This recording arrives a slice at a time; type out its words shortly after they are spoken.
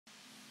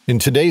In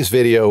today's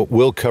video,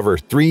 we'll cover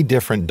 3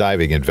 different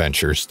diving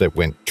adventures that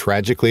went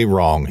tragically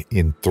wrong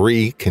in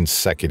 3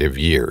 consecutive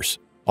years.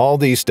 All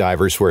these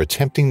divers were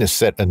attempting to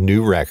set a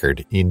new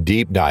record in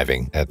deep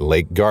diving at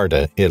Lake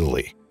Garda,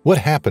 Italy. What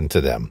happened to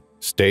them?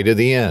 Stay to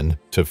the end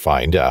to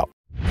find out.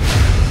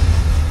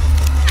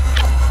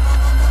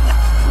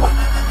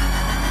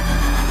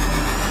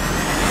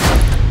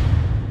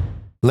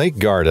 Lake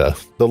Garda,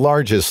 the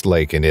largest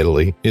lake in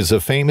Italy, is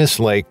a famous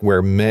lake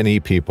where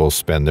many people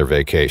spend their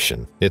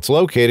vacation. It's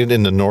located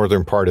in the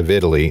northern part of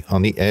Italy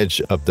on the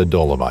edge of the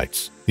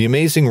Dolomites. The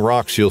amazing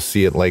rocks you'll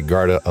see at Lake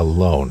Garda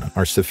alone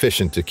are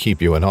sufficient to keep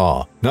you in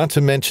awe, not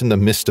to mention the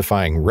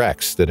mystifying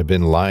wrecks that have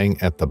been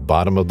lying at the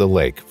bottom of the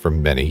lake for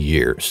many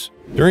years.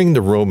 During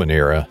the Roman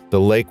era, the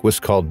lake was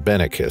called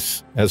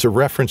Benicus, as a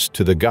reference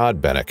to the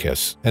god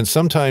Benicus, and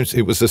sometimes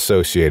it was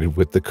associated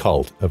with the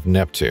cult of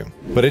Neptune.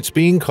 But it's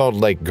being called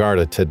Lake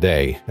Garda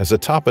today as a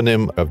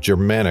toponym of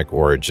Germanic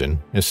origin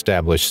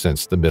established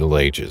since the Middle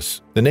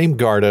Ages. The name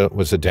Garda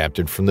was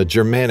adapted from the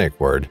Germanic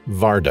word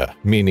Varda,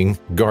 meaning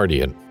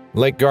guardian.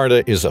 Lake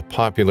Garda is a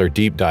popular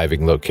deep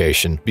diving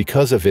location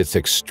because of its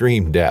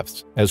extreme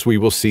depths, as we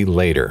will see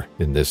later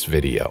in this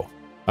video.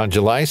 On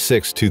July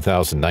 6,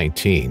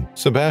 2019,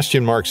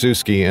 Sebastian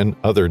Marczewski and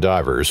other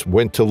divers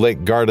went to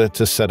Lake Garda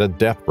to set a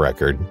depth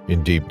record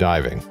in deep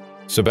diving.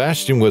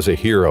 Sebastian was a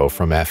hero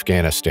from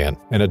Afghanistan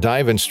and a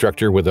dive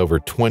instructor with over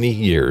 20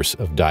 years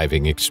of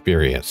diving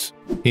experience.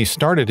 He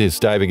started his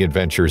diving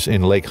adventures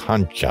in Lake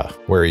Hancha,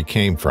 where he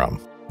came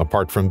from.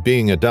 Apart from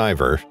being a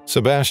diver,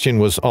 Sebastian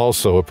was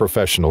also a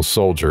professional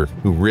soldier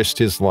who risked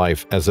his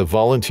life as a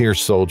volunteer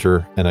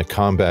soldier and a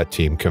combat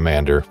team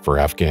commander for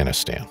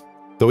Afghanistan.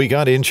 Though he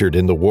got injured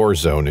in the war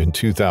zone in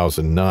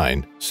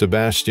 2009,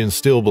 Sebastian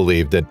still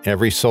believed that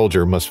every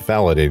soldier must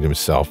validate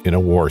himself in a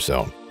war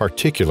zone,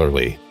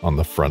 particularly on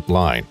the front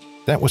line.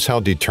 That was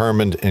how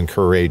determined and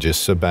courageous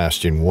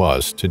Sebastian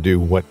was to do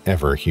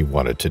whatever he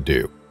wanted to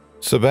do.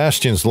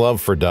 Sebastian's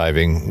love for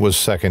diving was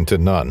second to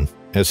none,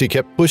 as he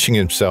kept pushing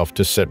himself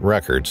to set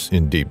records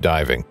in deep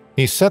diving.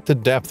 He set the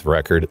depth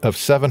record of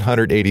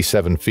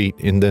 787 feet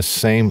in this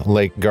same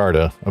Lake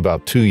Garda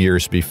about 2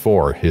 years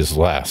before his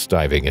last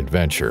diving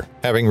adventure.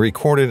 Having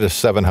recorded a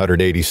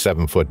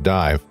 787-foot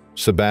dive,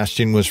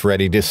 Sebastian was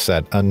ready to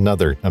set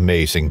another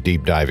amazing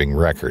deep diving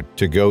record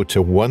to go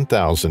to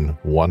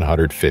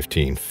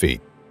 1,115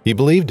 feet. He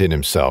believed in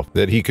himself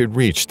that he could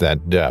reach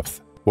that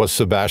depth. Was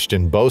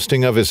Sebastian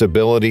boasting of his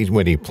ability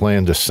when he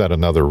planned to set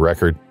another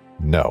record?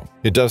 No,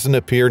 it doesn't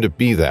appear to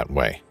be that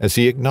way, as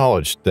he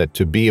acknowledged that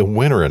to be a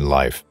winner in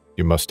life,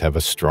 you must have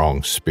a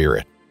strong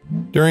spirit.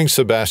 During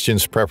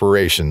Sebastian's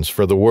preparations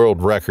for the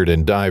world record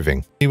in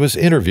diving, he was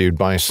interviewed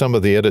by some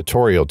of the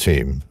editorial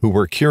team who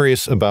were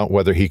curious about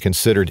whether he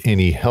considered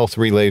any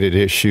health-related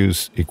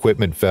issues,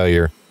 equipment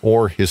failure,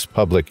 or his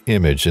public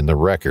image in the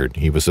record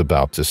he was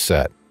about to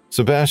set.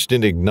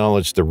 Sebastian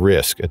acknowledged the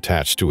risk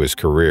attached to his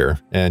career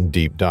and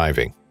deep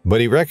diving. But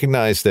he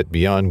recognized that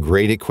beyond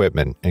great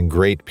equipment and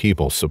great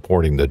people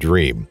supporting the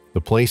dream,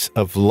 the place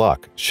of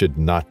luck should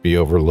not be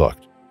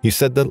overlooked. He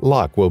said that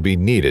luck will be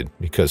needed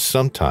because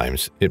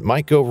sometimes it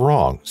might go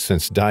wrong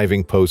since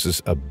diving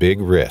poses a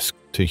big risk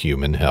to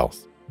human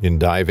health. In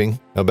diving,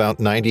 about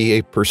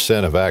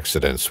 98% of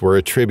accidents were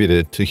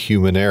attributed to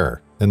human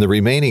error, and the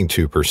remaining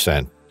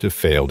 2% to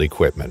failed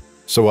equipment.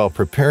 So while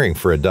preparing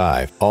for a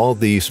dive, all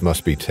these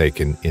must be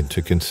taken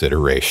into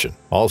consideration.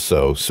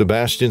 Also,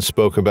 Sebastian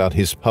spoke about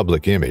his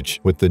public image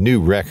with the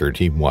new record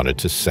he wanted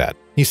to set.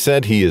 He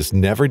said he has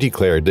never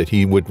declared that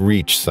he would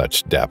reach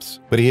such depths,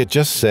 but he had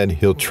just said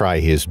he'll try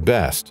his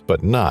best,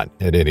 but not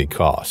at any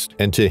cost.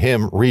 And to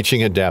him,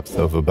 reaching a depth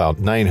of about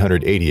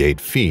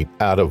 988 feet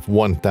out of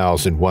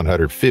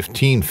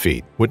 1,115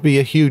 feet would be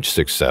a huge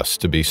success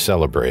to be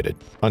celebrated.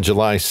 On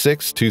July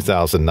 6,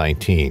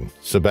 2019,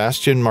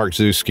 Sebastian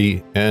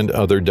Marczewski and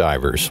other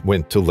divers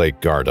went to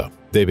Lake Garda.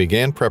 They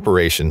began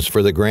preparations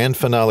for the grand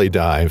finale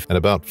dive at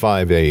about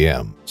 5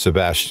 a.m.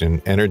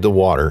 Sebastian entered the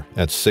water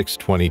at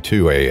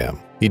 6:22 a.m.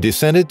 He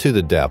descended to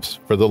the depths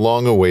for the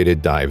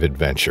long-awaited dive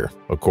adventure.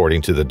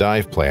 According to the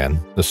dive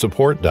plan, the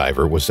support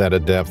diver was at a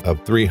depth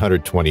of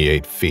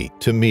 328 feet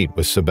to meet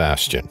with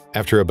Sebastian.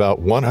 After about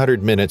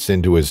 100 minutes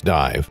into his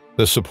dive,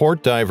 the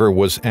support diver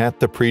was at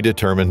the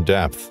predetermined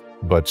depth,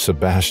 but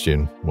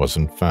Sebastian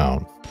wasn't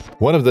found.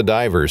 One of the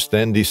divers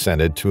then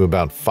descended to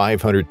about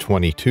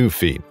 522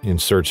 feet in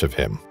search of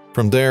him.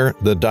 From there,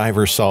 the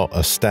diver saw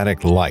a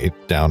static light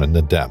down in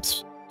the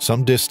depths,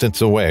 some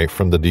distance away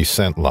from the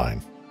descent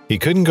line. He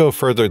couldn't go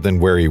further than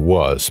where he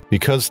was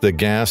because the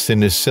gas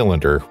in his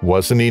cylinder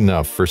wasn't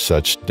enough for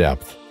such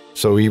depth.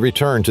 So he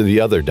returned to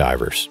the other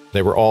divers.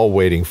 They were all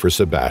waiting for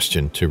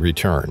Sebastian to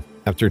return.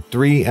 After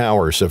 3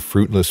 hours of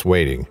fruitless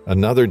waiting,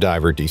 another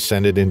diver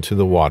descended into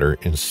the water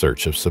in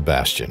search of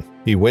Sebastian.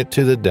 He went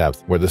to the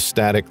depth where the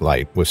static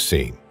light was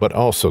seen, but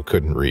also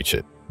couldn't reach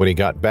it. When he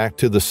got back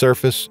to the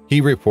surface,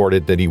 he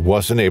reported that he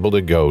wasn't able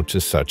to go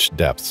to such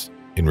depths.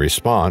 In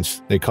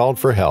response, they called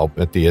for help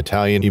at the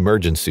Italian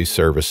emergency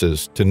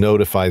services to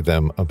notify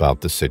them about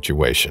the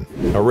situation.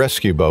 A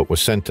rescue boat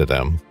was sent to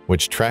them,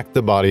 which tracked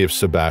the body of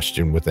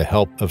Sebastian with the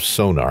help of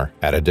sonar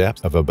at a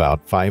depth of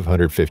about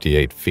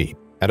 558 feet.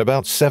 At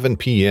about 7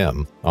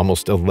 p.m.,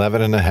 almost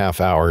 11 and a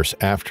half hours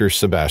after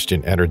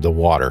Sebastian entered the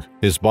water,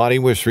 his body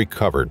was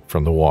recovered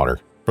from the water.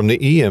 From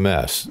the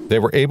EMS, they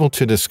were able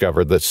to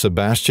discover that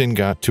Sebastian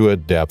got to a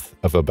depth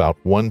of about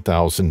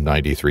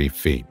 1,093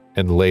 feet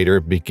and later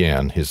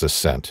began his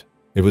ascent.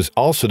 It was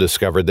also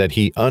discovered that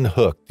he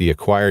unhooked the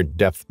acquired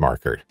depth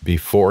marker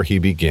before he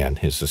began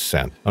his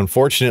ascent.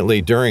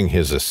 Unfortunately, during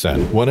his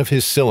ascent, one of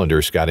his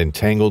cylinders got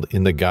entangled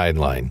in the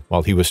guideline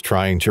while he was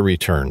trying to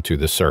return to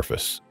the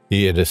surface.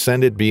 He had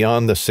ascended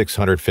beyond the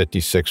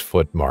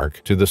 656-foot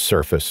mark to the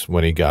surface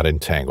when he got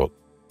entangled.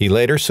 He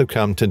later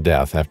succumbed to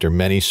death after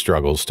many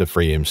struggles to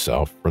free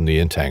himself from the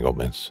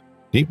entanglements.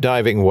 Deep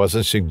diving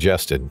wasn't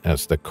suggested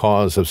as the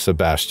cause of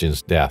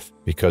Sebastian's death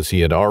because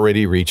he had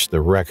already reached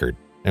the record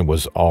and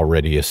was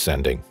already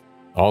ascending.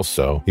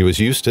 Also, he was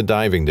used to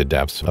diving to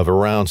depths of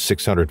around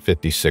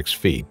 656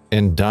 feet,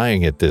 and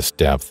dying at this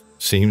depth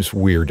seems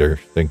weirder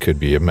than could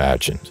be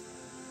imagined.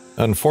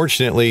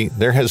 Unfortunately,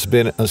 there has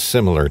been a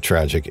similar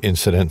tragic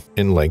incident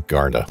in Lake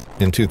Garda.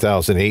 In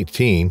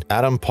 2018,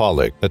 Adam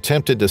Pollock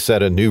attempted to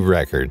set a new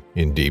record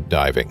in deep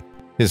diving.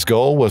 His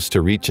goal was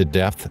to reach a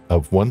depth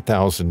of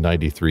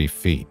 1,093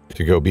 feet,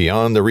 to go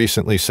beyond the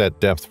recently set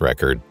depth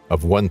record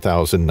of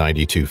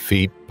 1,092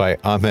 feet by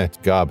Ahmet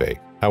Gabe.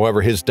 However,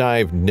 his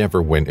dive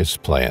never went as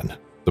planned.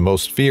 The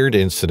most feared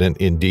incident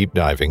in deep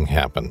diving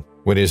happened.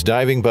 When his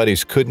diving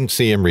buddies couldn't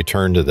see him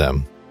return to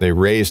them, they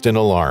raised an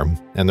alarm,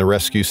 and the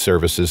rescue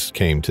services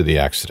came to the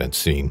accident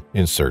scene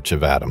in search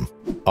of Adam.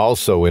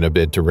 Also, in a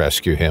bid to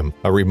rescue him,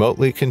 a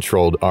remotely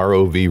controlled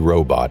ROV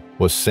robot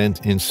was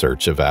sent in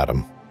search of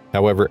Adam.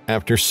 However,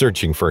 after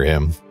searching for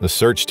him, the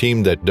search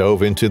team that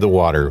dove into the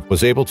water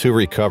was able to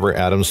recover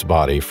Adam's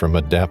body from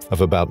a depth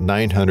of about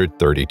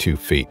 932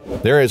 feet.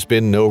 There has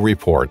been no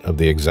report of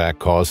the exact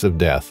cause of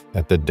death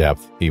at the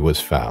depth he was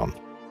found.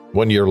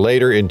 1 year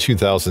later, in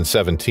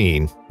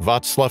 2017,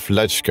 Wacław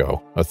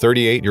Leczko, a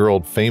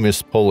 38-year-old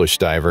famous Polish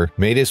diver,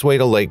 made his way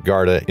to Lake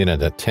Garda in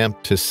an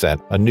attempt to set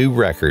a new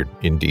record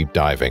in deep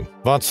diving.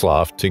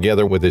 Wacław,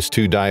 together with his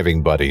two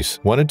diving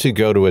buddies, wanted to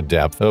go to a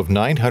depth of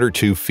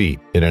 902 feet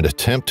in an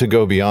attempt to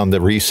go beyond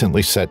the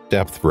recently set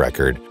depth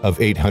record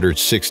of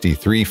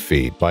 863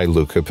 feet by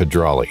Luca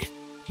Pedrali.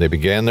 They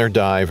began their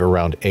dive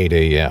around 8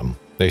 a.m.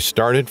 They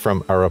started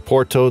from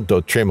Aeroporto do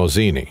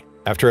Tremosini.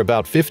 After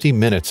about 50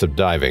 minutes of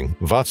diving,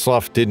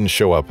 Wacław didn't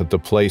show up at the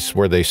place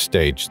where they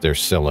staged their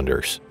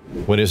cylinders.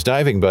 When his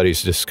diving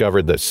buddies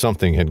discovered that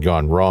something had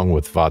gone wrong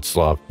with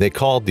Wacław, they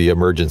called the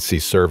emergency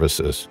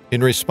services.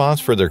 In response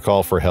for their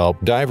call for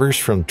help, divers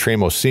from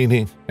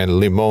Tremosini and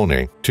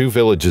Limone, two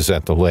villages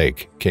at the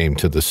lake, came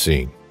to the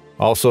scene.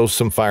 Also,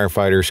 some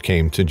firefighters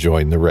came to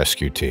join the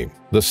rescue team.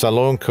 The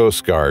Salon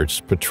Coast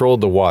Guards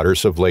patrolled the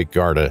waters of Lake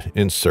Garda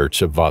in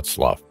search of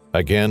Wacław.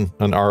 Again,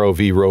 an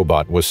ROV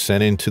robot was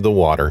sent into the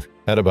water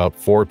at about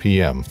 4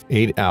 p.m.,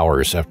 8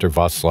 hours after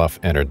Wacław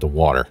entered the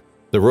water.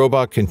 The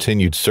robot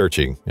continued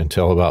searching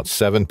until about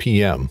 7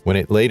 p.m., when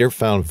it later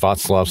found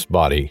Wacław's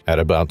body at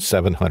about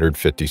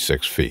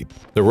 756 feet.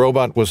 The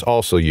robot was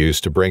also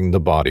used to bring the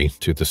body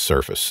to the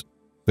surface.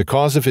 The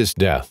cause of his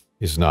death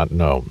is not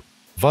known.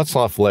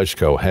 Wacław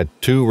Leczko had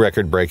two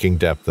record-breaking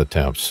depth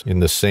attempts in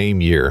the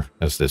same year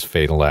as this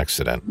fatal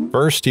accident.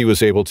 First, he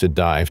was able to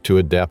dive to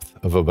a depth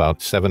of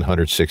about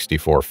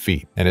 764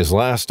 feet, and his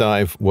last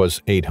dive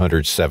was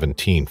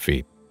 817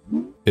 feet.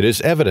 It is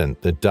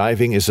evident that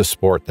diving is a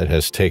sport that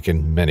has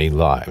taken many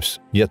lives,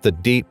 yet the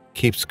deep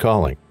keeps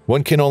calling.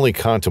 One can only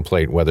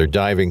contemplate whether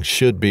diving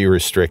should be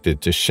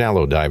restricted to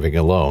shallow diving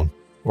alone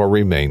or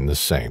remain the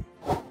same.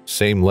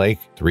 Same lake,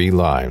 3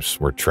 lives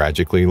were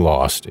tragically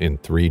lost in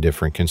 3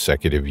 different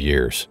consecutive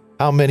years.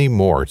 How many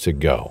more to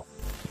go?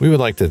 We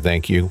would like to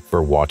thank you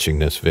for watching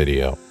this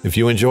video. If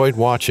you enjoyed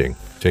watching,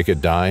 take a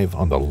dive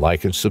on the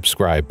like and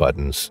subscribe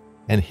buttons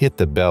and hit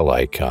the bell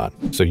icon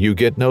so you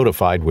get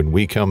notified when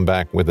we come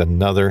back with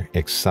another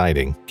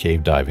exciting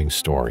cave diving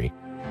story.